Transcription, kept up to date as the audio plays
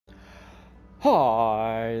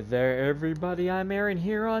Hi there everybody, I'm Aaron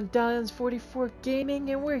here on Dions 44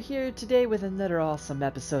 Gaming, and we're here today with another awesome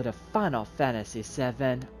episode of Final Fantasy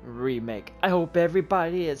VII Remake. I hope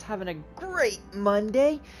everybody is having a great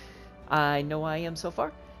Monday. I know I am so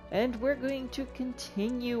far. And we're going to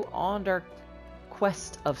continue on our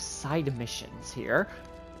quest of side missions here.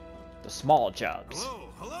 The small jobs.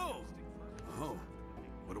 Hello! Oh,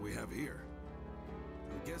 what do we have here?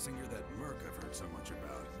 I'm guessing you're that merc I've heard so much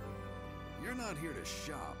about. You're not here to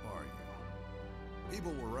shop, are you?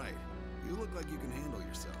 People were right. You look like you can handle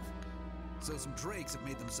yourself. So some drakes have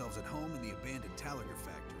made themselves at home in the abandoned Taliger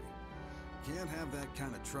factory. Can't have that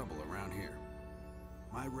kind of trouble around here.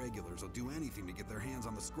 My regulars will do anything to get their hands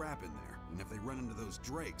on the scrap in there, and if they run into those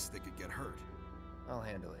drakes, they could get hurt. I'll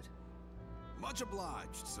handle it. Much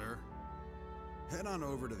obliged, sir. Head on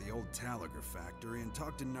over to the old Taliger factory and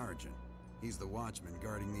talk to Narjan. He's the watchman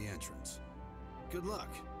guarding the entrance. Good luck.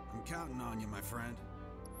 I'm counting on you, my friend.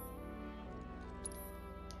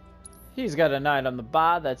 He's got a night on the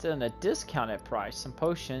bar that's in a discounted price. Some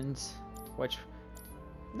potions, which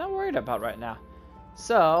I'm not worried about right now.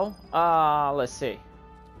 So, let's see.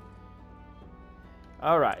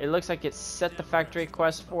 Alright, it looks like it set the factory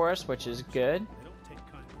quest for us, which is good.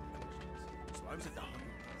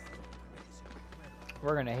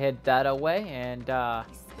 We're gonna head that away and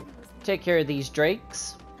take care of these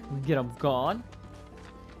drakes. Get them gone.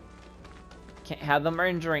 Can't have them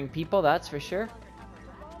injuring people, that's for sure.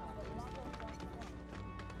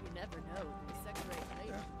 You never know.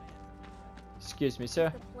 Excuse me,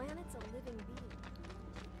 sir. The planet's a living being.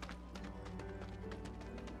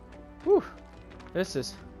 Whew. This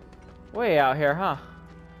is way out here, huh?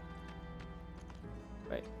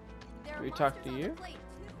 Wait, do we talk to you? Hey,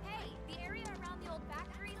 the area around the old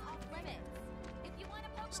factory is off limits. If you want to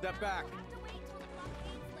poke Step around, back. you'll have to wait till the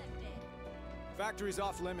blockade's lifted. Factory's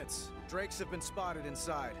off limits. Drakes have been spotted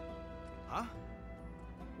inside. Huh?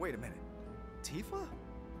 Wait a minute. Tifa?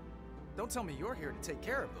 Don't tell me you're here to take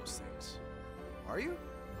care of those things. Are you?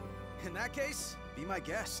 In that case, be my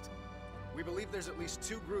guest. We believe there's at least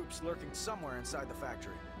 2 groups lurking somewhere inside the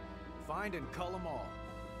factory. Find and cull them all.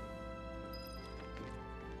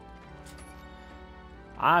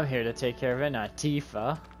 I'm here to take care of it, not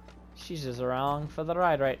Tifa. She's just along for the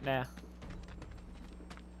ride right now.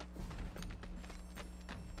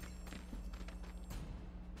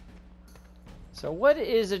 So what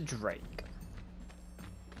is a drake?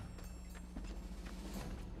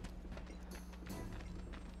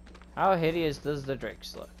 How hideous does the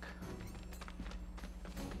drakes look?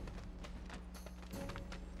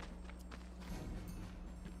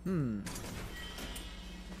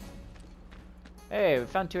 Hey, we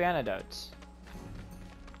found 2 antidotes.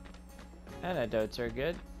 Antidotes are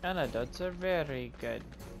good. Antidotes are very good.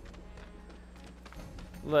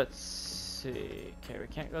 Let's see. Okay, we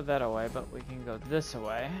can't go that way, but we can go this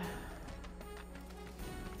way.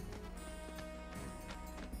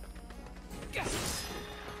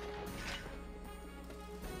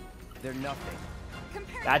 They're nothing.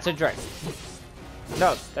 That's a drake.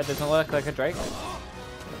 No, that doesn't look like a drake.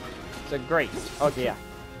 It's a grate. Okay, yeah.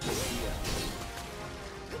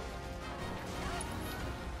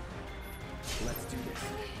 Let's do this.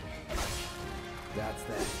 That's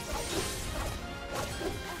that.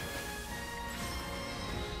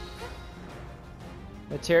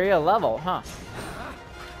 Material level, huh?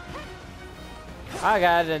 I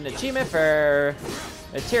got an achievement for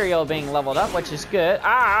material being leveled up, which is good.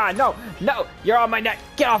 Ah, no, no, you're on my neck.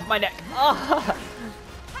 Get off my neck. Ah.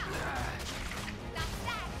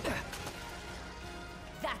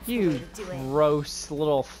 You gross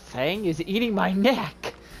little thing is eating my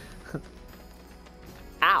neck.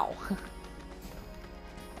 Ow.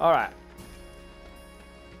 Alright.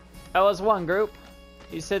 That was one group.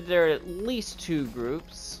 You said there are at least 2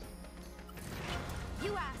 groups.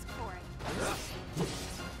 You asked for it.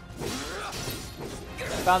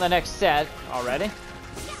 Found the next set already.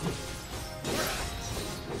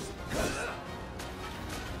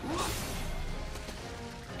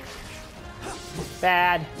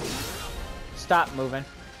 Bad. Stop moving.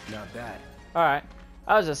 Not bad. Alright.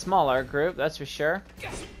 That was a smaller group, that's for sure.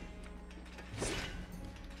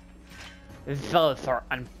 Both are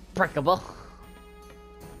unbreakable.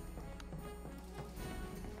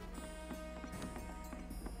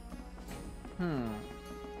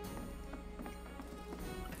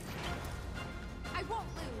 I won't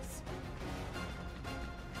lose.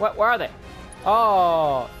 What? Where are they?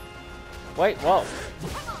 Oh. Wait, whoa.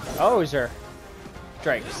 Those are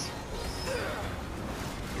drakes.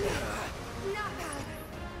 Not bad.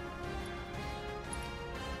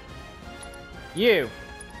 You.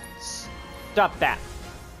 Stop that.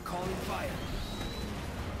 Calling fire.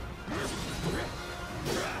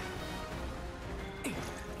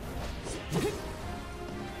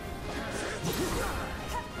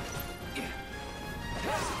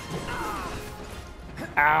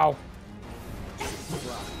 Ow.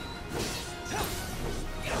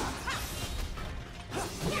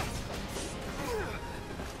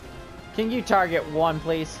 Can you target one,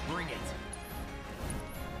 please? Bring it.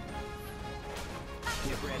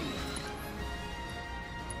 Get ready.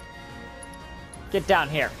 Get down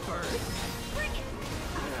here.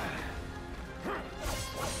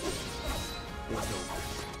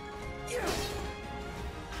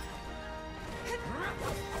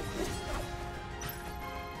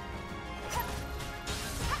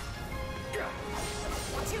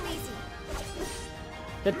 Too easy.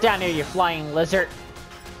 Get down here, you flying lizard.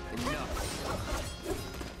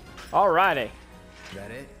 Enough. Alrighty.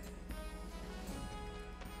 That it?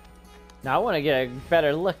 Now I want to get a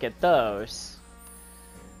better look at those.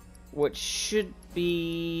 Which should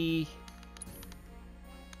be...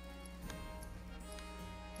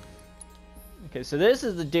 Okay, so this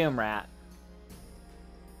is the Doom Rat.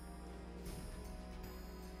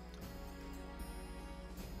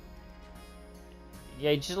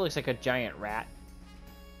 Yeah, he just looks like a giant rat.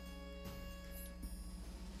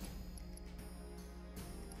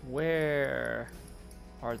 Where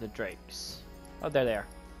are the drakes? Oh, there they are.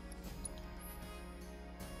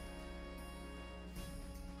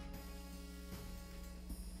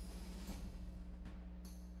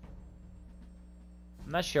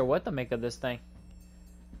 I'm not sure what to make of this thing.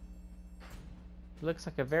 It looks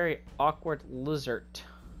like a very awkward lizard.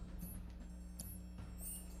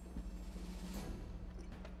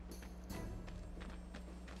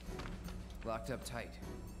 Locked up tight.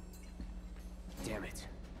 Damn it.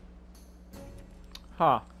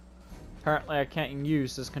 Huh. Apparently I can't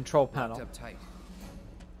use this control panel. Locked up tight.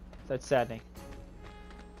 That's saddening.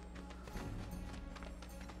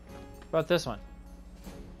 What about this one?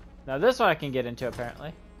 Now this one I can get into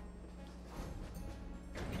apparently.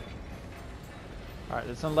 Alright,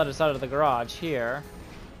 this one let us out of the garage here.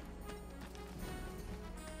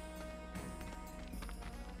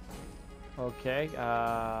 Okay,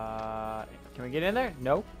 can we get in there?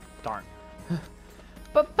 Nope. Darn.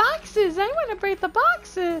 But boxes! I want to break the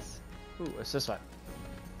boxes! Ooh, what's this one?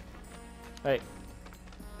 Wait.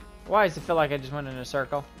 Why does it feel like I just went in a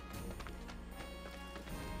circle?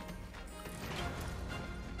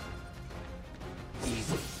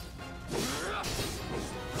 Easy.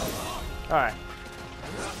 Alright.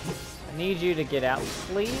 I need you to get out,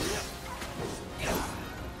 please.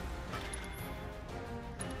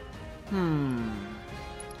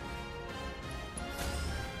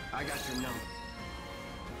 I got your number.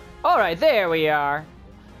 Alright, there we are.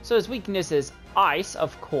 So his weakness is ice,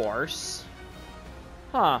 of course.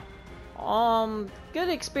 Huh. Good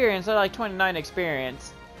experience. I like 29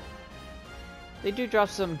 experience. They do drop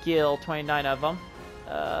some gil, 29 of them.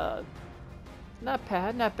 Not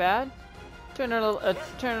bad, not bad.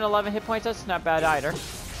 211 hit points, that's not bad either.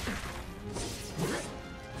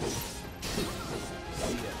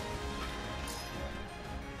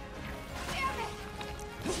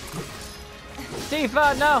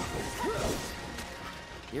 Tifa, no!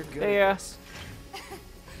 You're good. There. At this.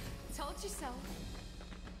 Told you so.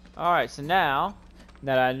 Alright, so now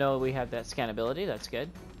that I know we have that scan ability, that's good.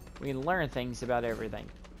 We can learn things about everything.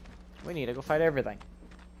 We need to go fight everything.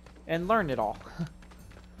 And learn it all.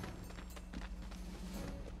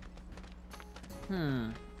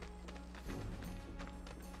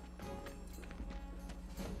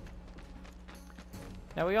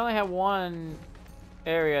 Now we only have one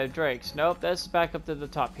area of drakes. Nope, that's back up to the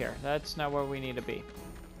top here. That's not where we need to be.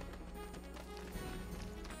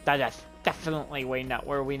 That is definitely way not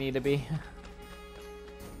where we need to be.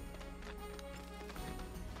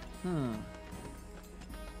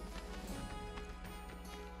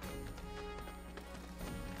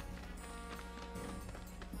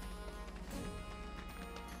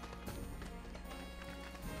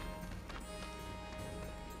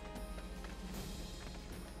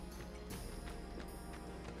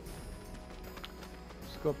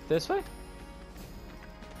 Let's go up this way.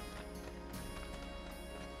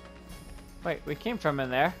 Wait, we came from in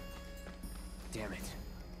there. Damn it.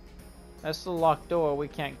 That's the locked door. We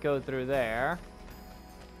can't go through there.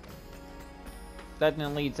 That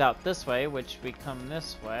then leads out this way, which we come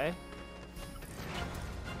this way.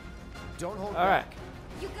 Don't hold Alright. back.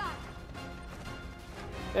 You got it.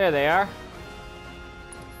 There they are.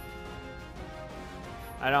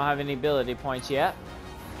 I don't have any ability points yet.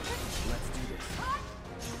 Let's do this.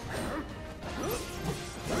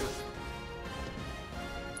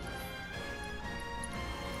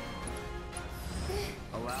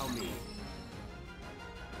 Allow me.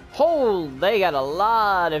 Oh, they got a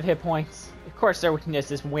lot of hit points. Of course, their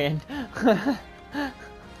weakness is wind.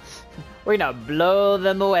 We're gonna blow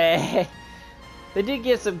them away. They did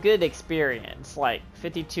get some good experience, like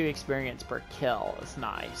 52 experience per kill is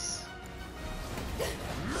nice.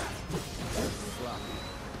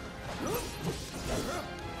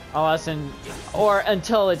 Or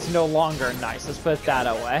until it's no longer nice, let's put that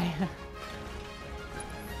away.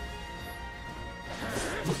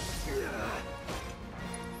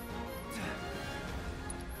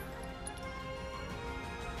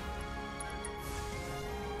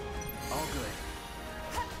 All good.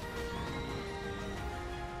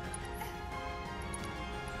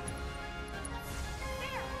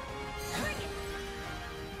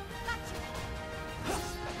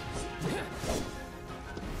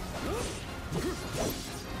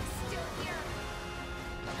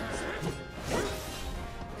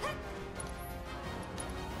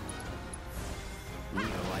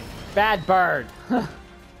 Bad bird.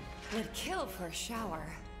 Would kill for a shower.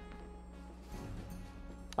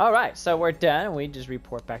 Alright, so we're done. We just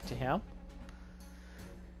report back to him.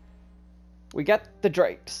 We got the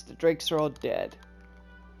drakes. The drakes are all dead.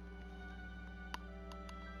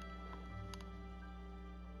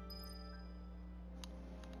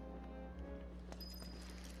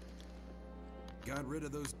 Got rid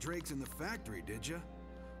of those drakes in the factory, did ya?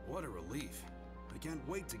 What a relief. I can't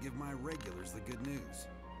wait to give my regulars the good news.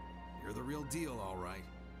 You're the real deal, all right.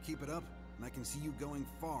 Keep it up, and I can see you going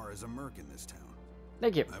far as a merc in this town.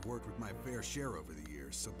 Thank you. I've worked with my fair share over the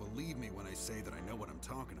years, so believe me when I say that I know what I'm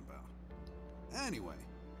talking about. Anyway,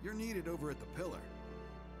 you're needed over at the Pillar.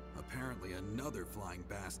 Apparently another flying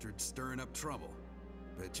bastard stirring up trouble.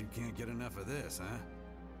 Bet you can't get enough of this, huh?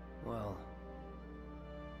 Well...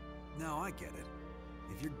 No, I get it.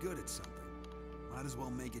 If you're good at something, might as well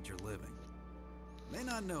make it your living. May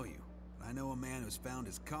not know you, but I know a man who's found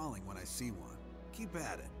his calling when I see one. Keep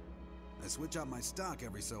at it. I switch out my stock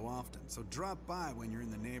every so often, so drop by when you're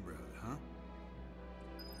in the neighborhood, huh?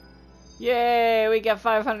 Yay, we got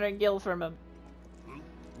 500 gil from him.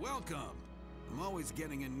 Welcome! I'm always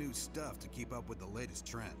getting in new stuff to keep up with the latest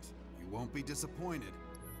trends. You won't be disappointed.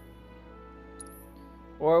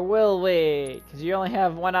 Or will we? Because you only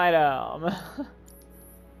have one item.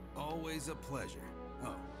 Always a pleasure.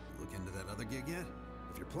 Oh, you look into that other gig yet?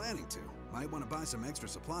 If you're planning to, might want to buy some extra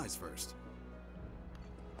supplies first.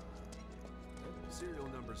 Serial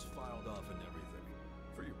numbers filed off and everything,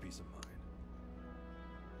 for your peace of mind.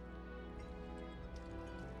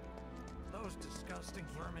 Those disgusting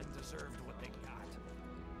vermin deserved what they got.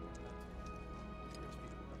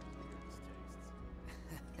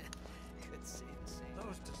 Could say the same.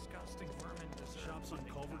 Those disgusting vermin deserved Shops on what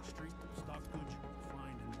they Culvert got. Street, stock goods you can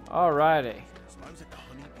find in... Alrighty. So I was at the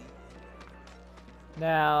Honeybee.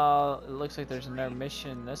 Now, it looks like there's another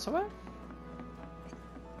mission this way.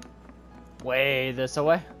 Way this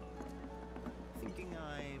way. Thinking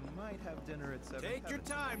I might have dinner at 7. Take your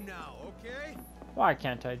time now, okay? Why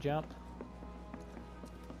can't I jump?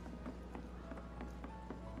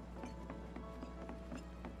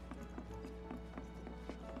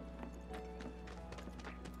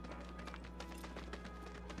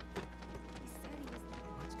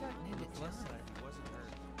 What's gotten into Tifa? He wasn't hurt.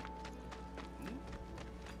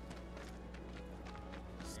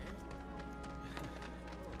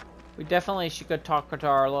 We definitely should go talk to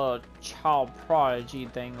our little child prodigy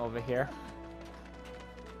thing over here.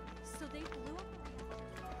 So they blew up.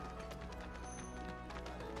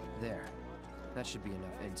 There. That should be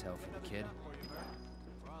enough intel for the kid.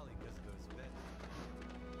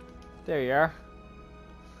 There you are.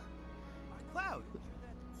 Cloud!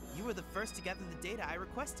 You were the first to gather the data I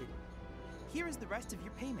requested. Here is the rest of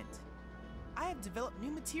your payment. I have developed new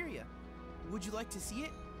materia. Would you like to see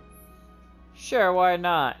it? Sure, why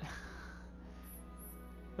not?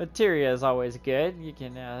 Materia is always good. You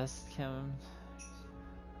can ask him.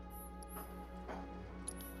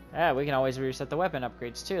 Yeah, we can always reset the weapon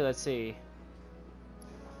upgrades too. Let's see.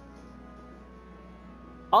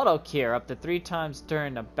 Auto cure up to 3 times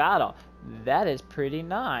during a battle. That is pretty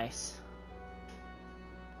nice.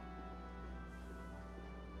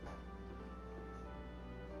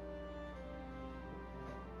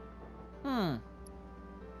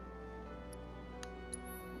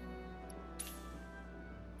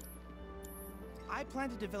 I plan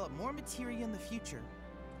to develop more materia in the future.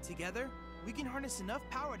 Together, we can harness enough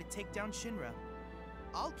power to take down Shinra.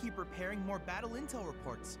 I'll keep preparing more battle intel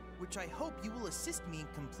reports, which I hope you will assist me in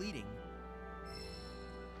completing.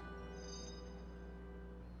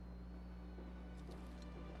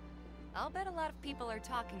 I'll bet a lot of people are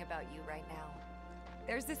talking about you right now.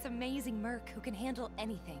 There's this amazing merc who can handle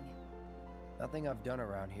anything. Nothing I've done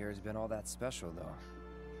around here has been all that special, though.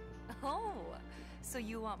 Oh, so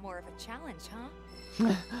you want more of a challenge, huh?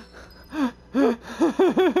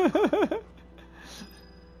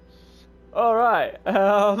 Alright,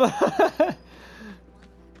 don't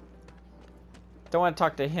want to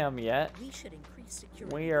talk to him yet.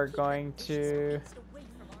 We are going to...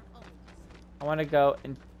 I want to go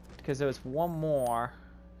in, because there was one more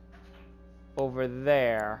over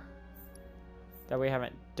there that we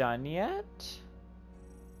haven't done yet.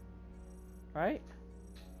 Right?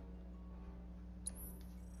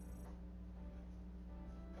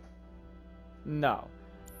 No.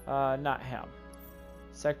 Not him.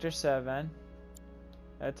 Sector 7.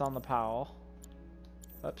 That's on the Powell.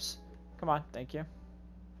 Oops. Come on, thank you.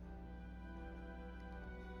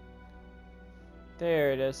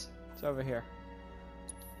 There it is. It's over here.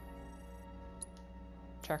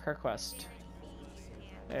 Check our quest.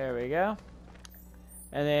 There we go.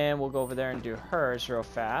 And then we'll go over there and do hers real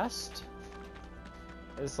fast.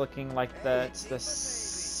 It's looking like it's the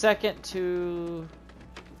second to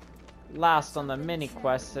last on the mini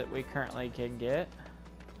quest that we currently can get.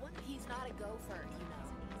 He's not a gopher, you know.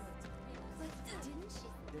 But didn't she?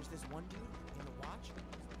 There's this one dude in the watch.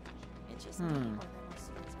 And she's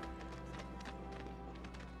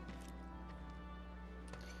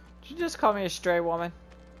Did you just call me a stray, woman?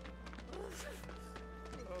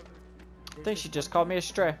 I think she just called me a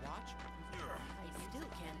stray. I still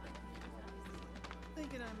can.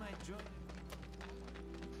 Thinking I might join.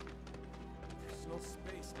 There's no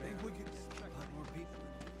space. Think we could check a lot more people.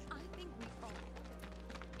 I think we all.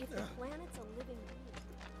 If the planet's a living being.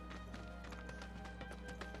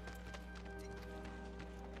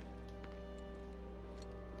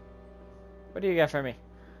 What do you got for me?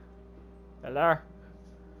 Hello?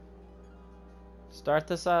 Start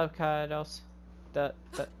this up, Kaidos. There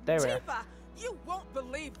we are. Tifa, you won't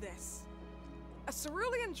believe this. A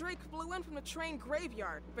cerulean drake flew in from the train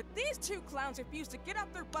graveyard, but these two clowns refused to get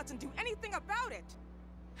up their butts and do anything about it.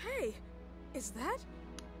 Hey, is that?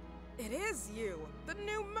 It is you, the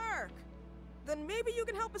new Merc. Then maybe you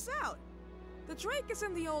can help us out. The drake is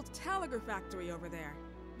in the old telegraph factory over there.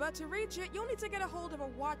 But to reach it, you'll need to get a hold of a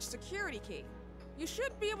watch security key. You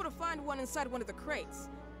should be able to find one inside one of the crates.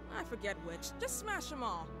 I forget which. Just smash them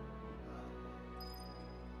all.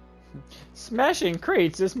 Smashing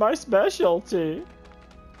crates is my specialty.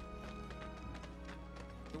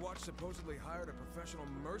 The watch supposedly hired a professional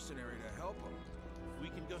mercenary to help them. We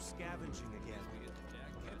can go scavenging again.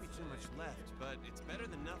 Can't be too much left, but it's better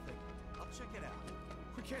than nothing. I'll check it out.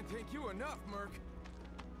 We can't thank you enough, Merc.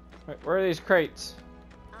 Wait, where are these crates?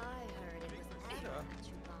 I heard it was ever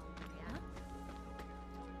too long. Yeah?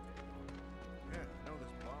 Yeah, I know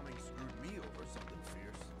this bombing screwed me over something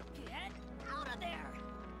fierce. Get out of there!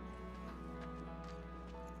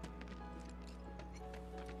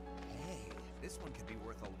 Hey, this one could be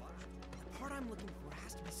worth a lot. The part I'm looking for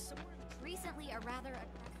has to be somewhere. Recently, a rather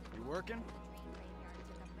aggressive You working? train graveyard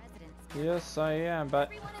took up residence. Yes, I am, but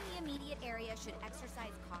Everyone in the immediate area should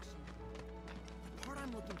exercise caution. The part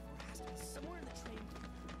I'm looking for has to be somewhere in the train.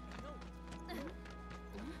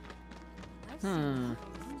 hmm.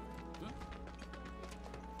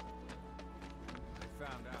 I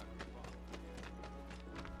found out.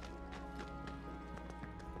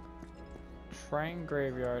 Train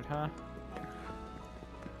graveyard, huh?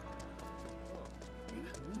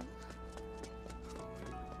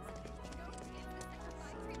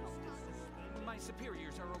 My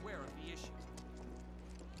superiors are aware of the issue.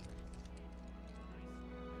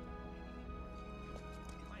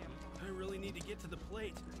 I really need to get to the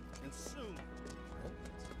plate, and soon.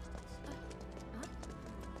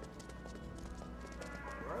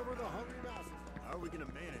 Wherever the hungry mouse is, how are we gonna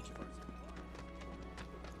manage it?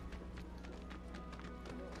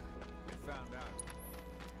 We found out.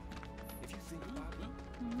 If you think about it,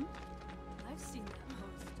 I've seen that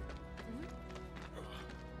poster.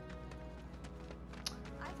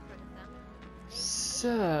 I've heard of them.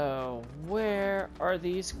 So, where are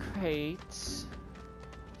these crates?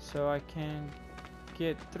 So I can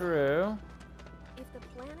get through. If the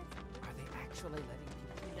planet's Are they actually letting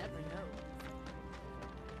people? you never know.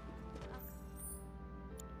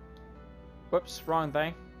 Whoops, wrong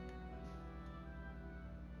thing.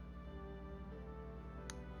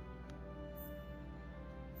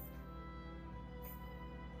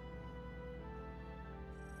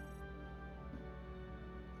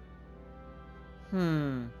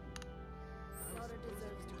 Daughter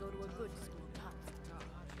deserves to go to a good school, top to top.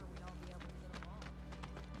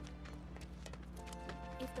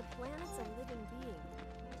 If the planet's a living being,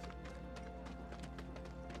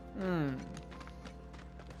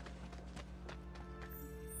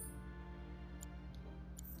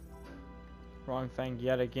 Wrong thing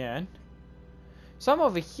yet again. So I'm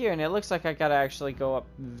over here, and it looks like I gotta actually go up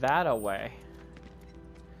that away.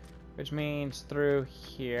 Which means through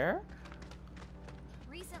here.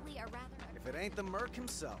 actually a rather If it ain't the Merc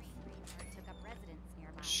himself. took up residence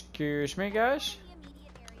nearby. Excuse me, guys. The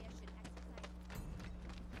immediate area should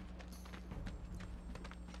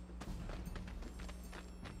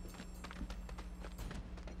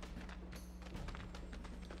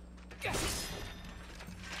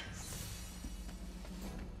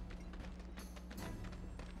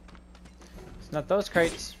It's not those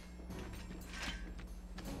crates.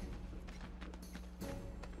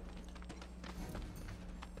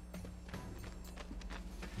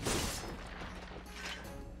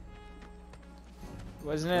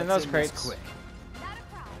 Wasn't in those crates. Quick.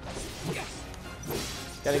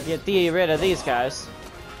 Gotta get rid of these guys.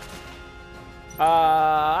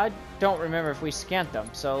 I don't remember if we scanned them,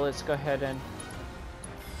 so let's go ahead and...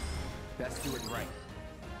 Best do it right.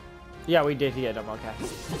 Yeah, we did hit them, okay.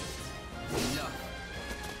 Enough.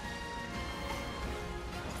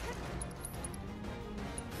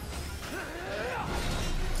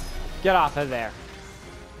 Get off of there.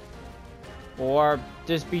 Or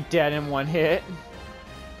just be dead in one hit.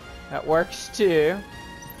 That works too.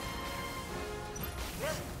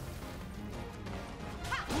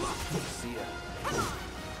 See ya.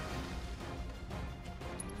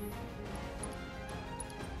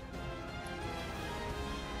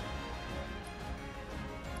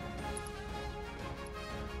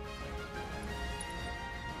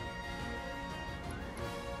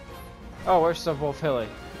 Oh, where's the Wolf Hill?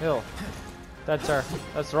 That's the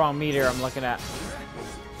wrong meteor I'm looking at.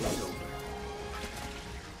 It's over.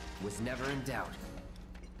 Was never in doubt.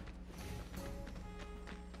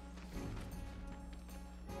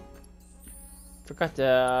 Forgot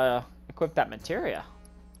to equip that materia.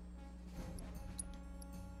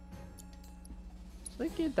 So they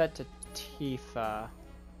gave that to Tifa.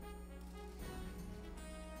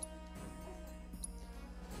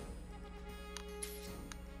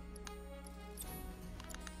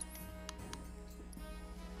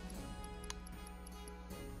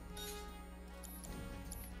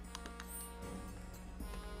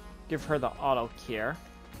 Give her the auto cure.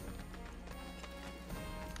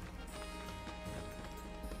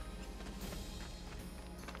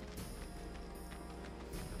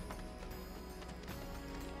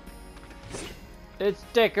 It's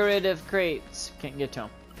decorative crates. Can't get to them.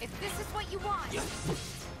 If this is what you want.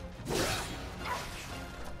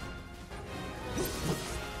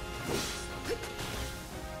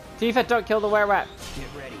 Tifa, don't kill the were-rat. Get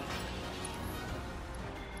ready.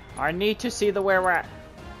 I need to see the were-rat.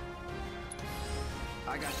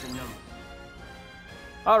 I got your number.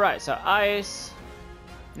 Alright, so ice.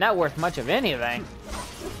 Not worth much of anything.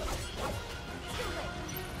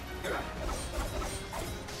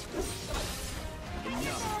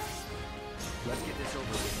 Enough. Let's get this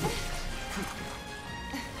over with.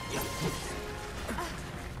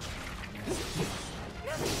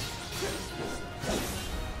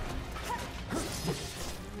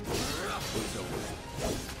 It's over.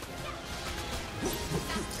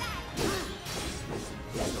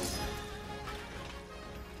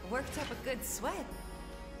 Worked up a good sweat.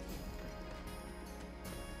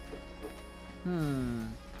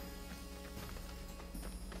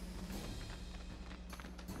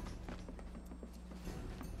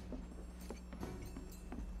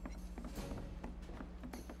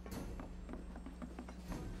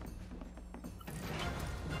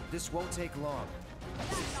 This won't take long.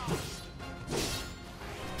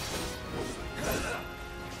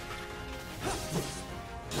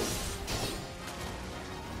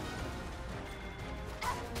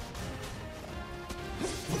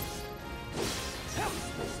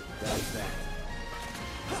 That's that.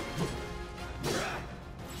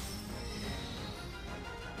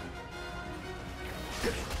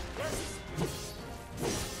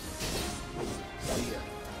 See ya.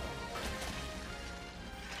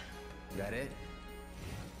 That it?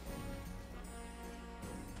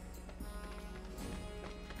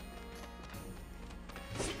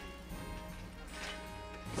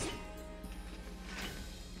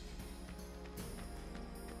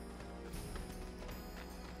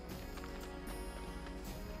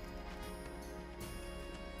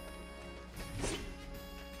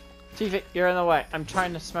 Tifa, you're in the way. I'm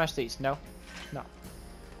trying to smash these. No. No.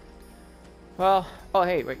 Well, oh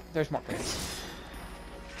hey, wait, there's more crates.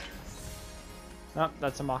 Nope,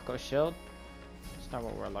 that's a Mako shield. That's not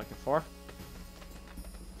what we're looking for.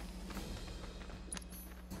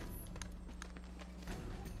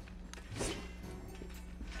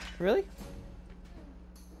 Really?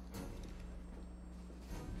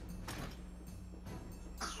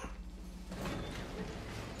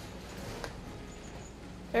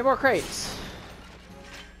 Hey, more crates.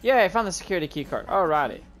 Yeah, I found the security key card.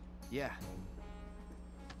 Alrighty. Yeah.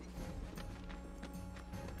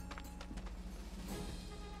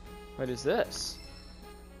 What is this?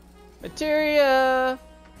 Materia!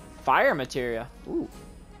 Fire materia. Ooh.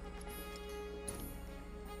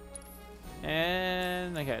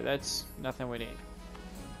 And, okay, that's nothing we need.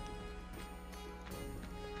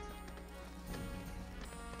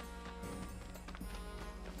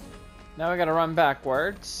 Now we gotta run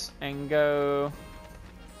backwards and go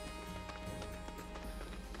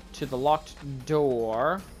to the locked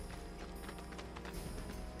door.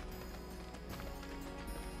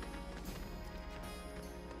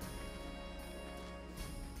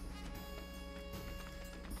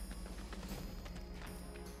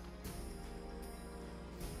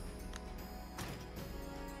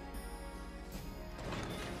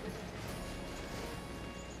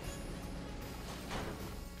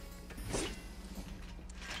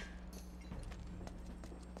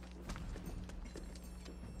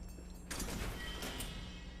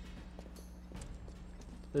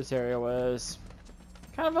 This area was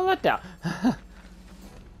kind of a letdown.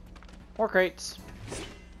 More crates.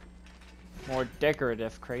 More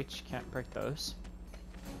decorative crates. You can't break those.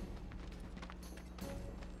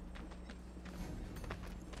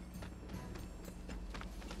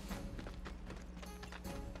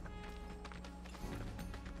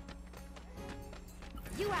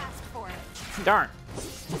 You asked for it. Darn.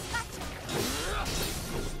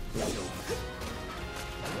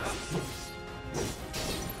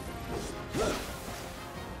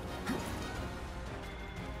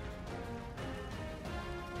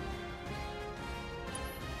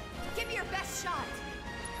 Give me your best shot.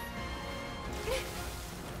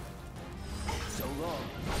 So long.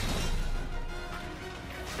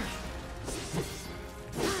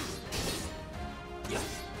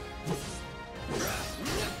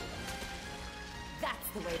 That's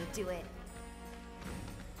the way to do it.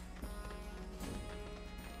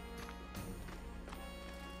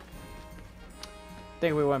 I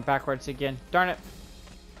think we went backwards again. Darn it.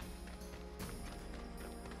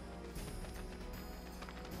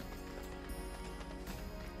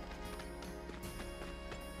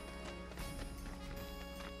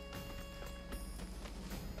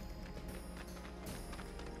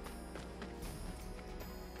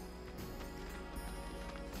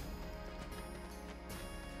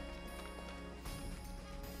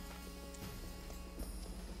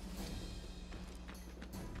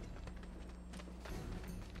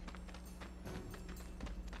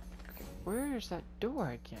 Where's that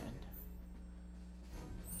door again?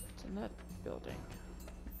 It's in that building.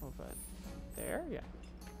 Over there? Yeah.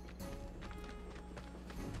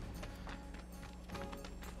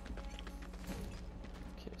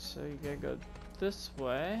 Okay, so you gotta go this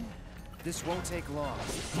way. This won't take long.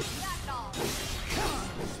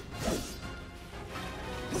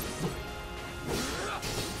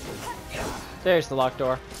 There's the locked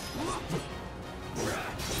door.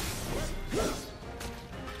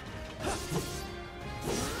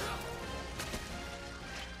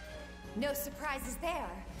 No surprises there.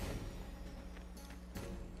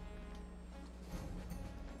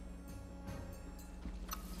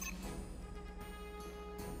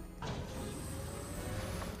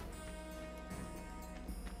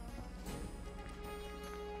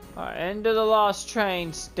 Into the lost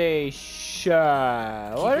train station.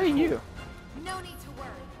 What are you? No need to worry.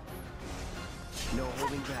 No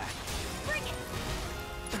holding back. Bring it.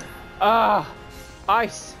 Ah,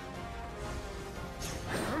 ice.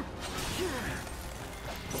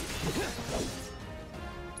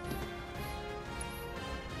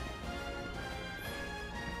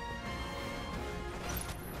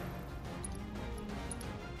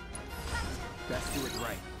 Best do it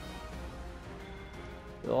right.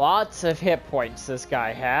 Lots of hit points this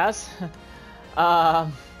guy has.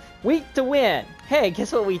 Weak to win. Hey,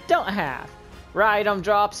 guess what we don't have? Item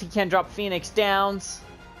drops. He can drop Phoenix Downs.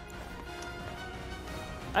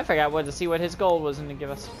 I forgot what to see what his goal was going to give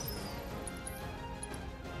us.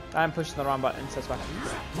 I'm pushing the wrong button, so that's why.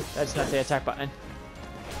 That's not the attack button.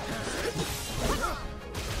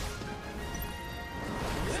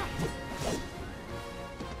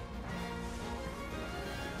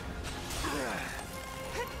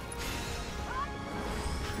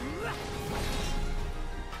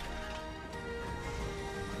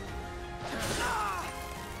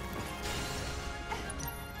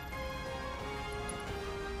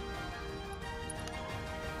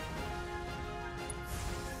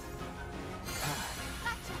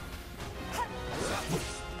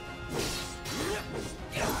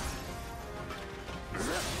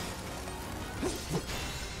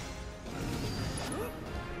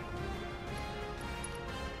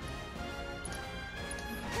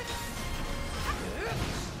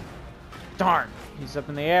 Darn, he's up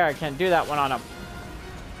in the air. I can't do that one on him.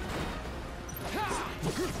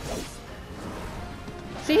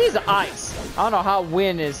 See, he's ice. I don't know how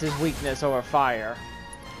wind is his weakness over fire.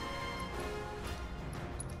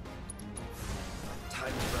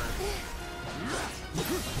 Time to burn.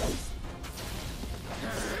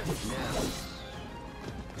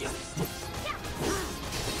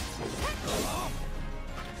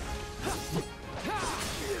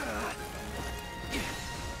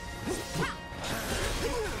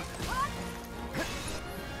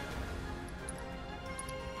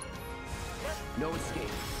 No escape.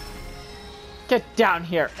 Get down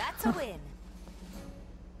here. That's a win.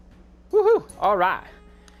 Woohoo! All right.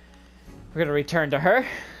 We're gonna return to her.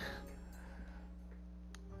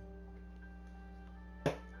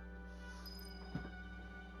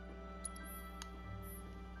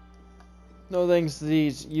 No thanks to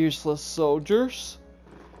these useless soldiers.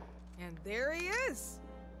 And there he is.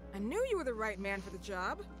 I knew you were the right man for the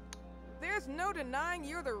job. There's no denying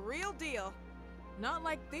you're the real deal. Not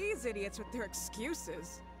like these idiots with their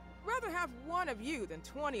excuses. Rather have one of you than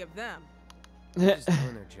 20 of them. They're just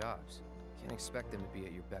doing their jobs. Can't expect them to be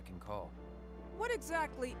at your beck and call. What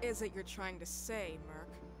exactly is it you're trying to say, Merc?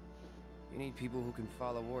 You need people who can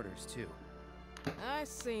follow orders, too. I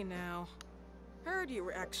see now. Heard you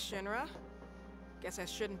were ex-Shinra. Guess I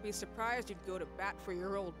shouldn't be surprised you'd go to bat for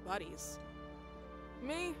your old buddies.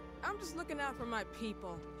 Me, I'm just looking out for my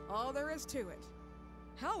people. All there is to it.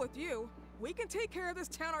 Hell with you. We can take care of this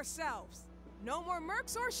town ourselves. No more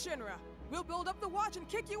mercs or Shinra. We'll build up the watch and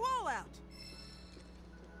kick you all out.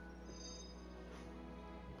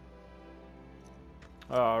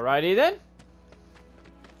 Alrighty then.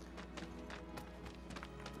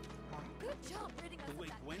 Good job ridding us of that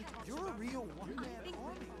chaos. You're a real one-man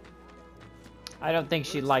army. I don't think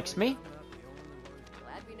she likes me.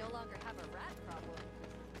 Glad we no longer have a rat problem.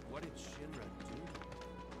 What did Shinra do?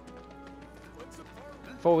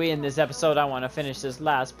 Before we end this episode, I want to finish this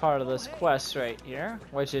last part of this quest right here,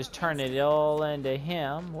 which is turn it all into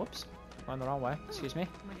him. Whoops, going the wrong way. Excuse me.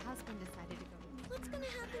 My husband decided to go. What's gonna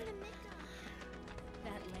happen to Mika?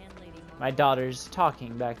 That landlady. My daughter's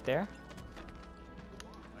talking back there. Are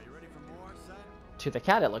you ready for more, son? To the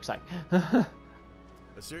cat, it looks like. A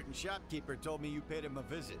certain shopkeeper told me you paid him a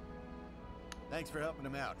visit. Thanks for helping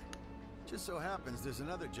him out. Just so happens there's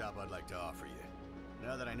another job I'd like to offer you.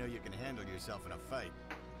 Now that I know you can handle yourself in a fight.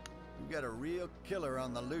 You've got a real killer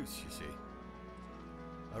on the loose, you see.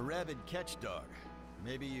 A rabid catch dog.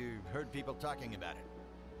 Maybe you've heard people talking about it.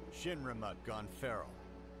 Shinra mutt gone feral.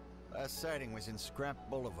 Last sighting was in Scrap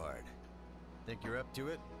Boulevard. Think you're up to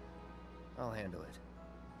it? I'll handle it.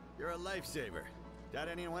 You're a lifesaver. Doubt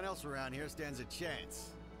anyone else around here stands a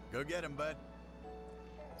chance. Go get him, bud.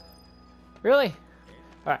 Really?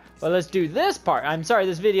 Alright, well let's do this part. I'm sorry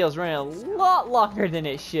this video is running a lot longer than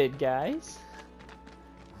it should, guys.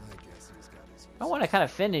 I want to kind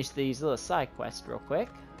of finish these little side quests real quick.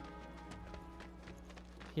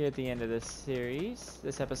 Here at the end of this series,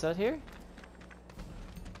 this episode here.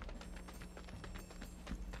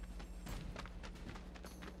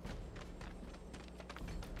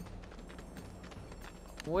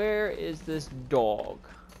 Where is this dog?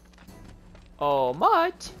 Oh,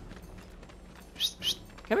 Mutt!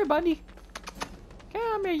 Come here, buddy.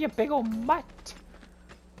 Come here, you big old mutt.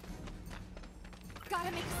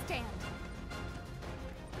 Gotta make a stand.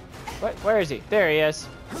 What? Where is he? There he is.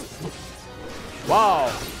 Whoa,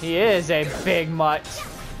 he is a big mutt.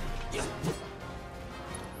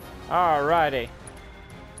 Alrighty.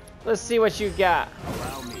 Let's see what you got.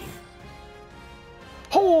 Allow me.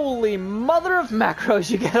 Holy mother of macros,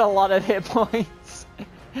 you get a lot of hit points.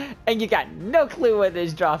 And you got no clue what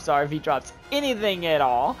his drops are if he drops anything at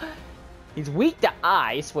all. He's weak to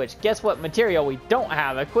ice, which guess what material we don't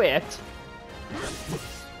have equipped.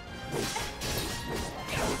 It's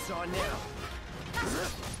on now.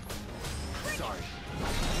 Sorry.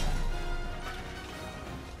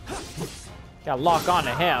 Gotta lock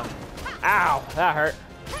onto him. Ow, that hurt.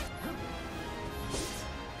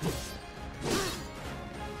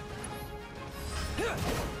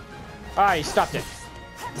 Alright, he stopped it.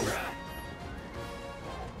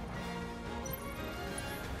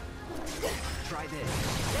 Try this.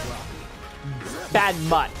 Bad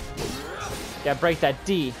mutt. Gotta break that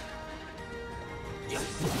D.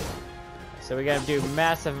 So we gotta do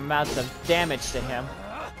massive amounts of damage to him.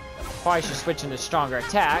 Probably should switch into stronger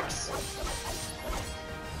attacks.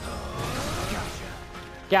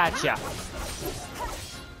 Gotcha.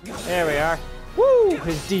 There we are. Woo!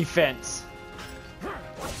 His defense.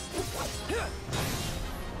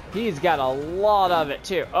 He's got a lot of it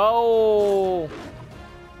too. Oh!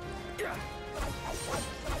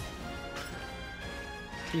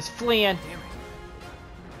 He's fleeing.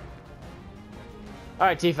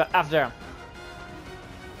 Alright, Tifa, after him.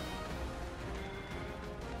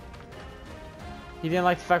 He didn't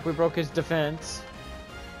like the fact we broke his defense.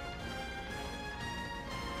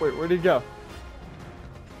 Wait, where'd he go?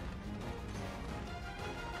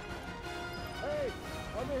 Hey,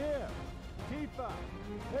 over here! Tifa!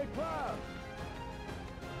 Hey, Cloud!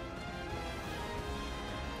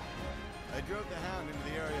 I drove the Hound into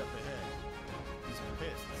the area up ahead. He's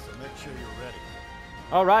pissed, so make sure you're ready.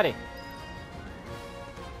 Alrighty.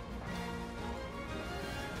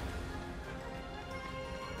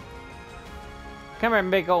 Come here,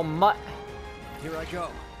 big old mutt. Here I go.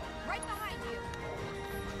 Right behind you.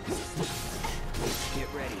 Get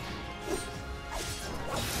ready.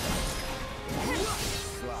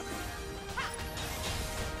 Sloppy.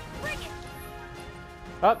 Bring it.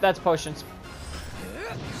 Oh, that's potions.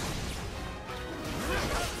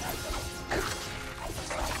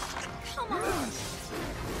 Come on.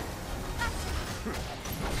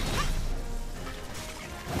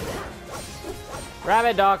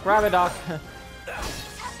 Rabbit dog, rabbit dog.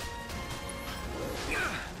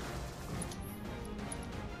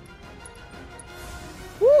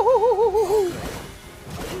 Woo-hoo-hoo-hoo-hoo-hoo.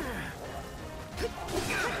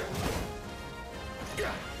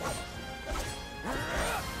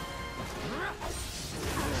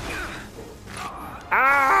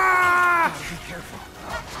 Ah! Be careful.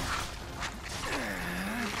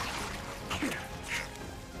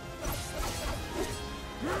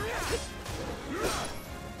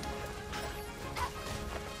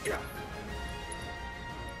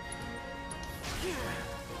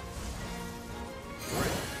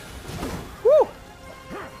 Woo!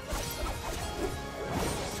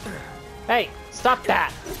 Hey, stop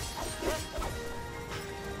that!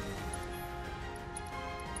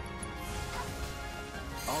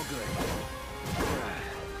 All good.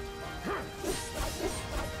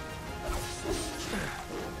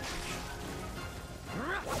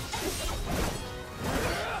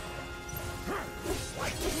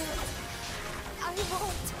 I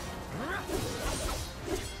won't.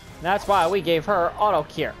 That's why we gave her auto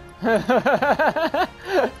cure.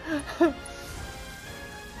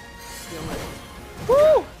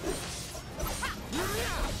 Woo!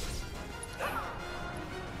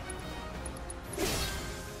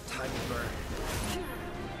 Time to burn.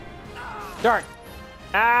 Darn!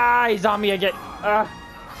 Ah, he's on me again.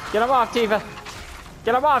 Get him off, Tifa.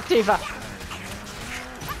 Get him off, Tifa.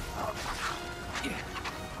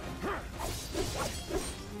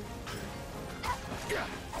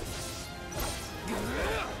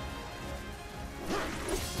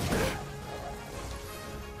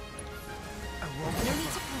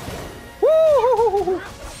 Woo!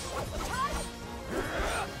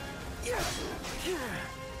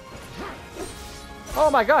 Oh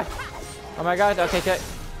my god! Oh my god, okay, okay.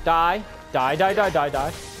 Die. Die, die, die, die,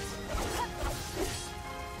 die.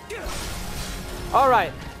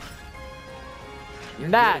 Alright.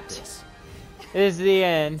 That is the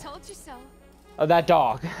end Told you so. of that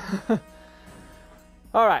dog.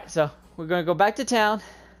 Alright, so we're gonna go back to town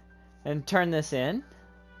and turn this in.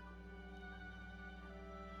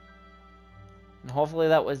 And hopefully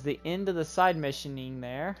that was the end of the side missioning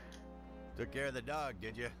there. Took care of the dog,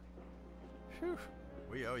 did you? Phew,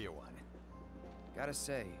 we owe you one. Gotta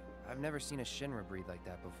say, I've never seen a Shinra breed like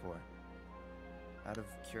that before. Out of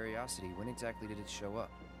curiosity, when exactly did it show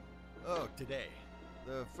up? Oh, today.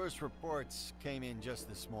 The first reports came in just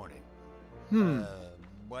this morning.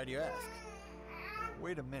 Why do you ask?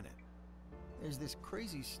 Wait a minute. There's this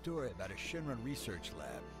crazy story about a Shinra research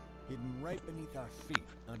lab hidden right beneath our feet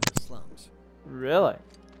under the slums. Really?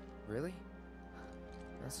 Really?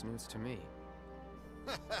 That's news to me.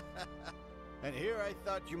 And here I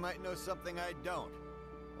thought you might know something I don't.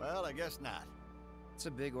 Well, I guess not. It's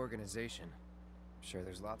a big organization. Sure,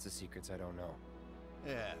 there's lots of secrets I don't know.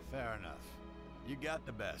 Yeah, fair enough. You got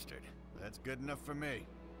the bastard. That's good enough for me.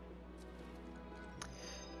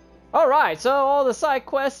 Alright, so all the side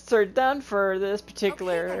quests are done for this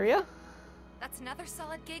particular Okay, then. area. That's another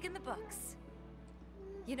solid gig in the books.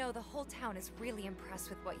 You know, the whole town is really impressed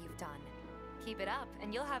with what you've done. Keep it up,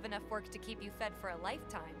 and you'll have enough work to keep you fed for a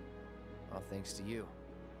lifetime. All thanks to you.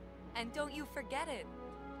 And don't you forget it.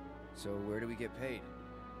 So where do we get paid?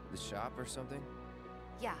 The shop or something?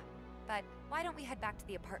 Yeah, but why don't we head back to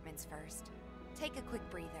the apartments first? Take a quick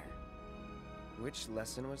breather. Which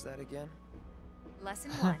lesson was that again?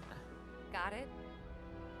 Lesson 1. Got it?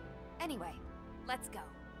 Anyway, let's go.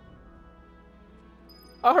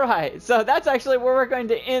 Alright, so that's actually where we're going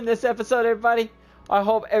to end this episode, everybody. I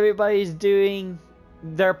hope everybody's doing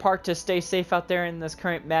their part to stay safe out there in this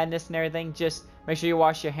current madness and everything. Just make sure you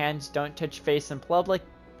wash your hands, don't touch your face in public.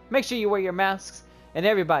 Make sure you wear your masks. And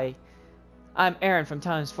everybody, I'm Aaron from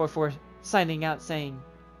Times44 signing out saying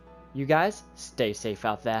You guys, stay safe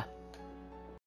out there.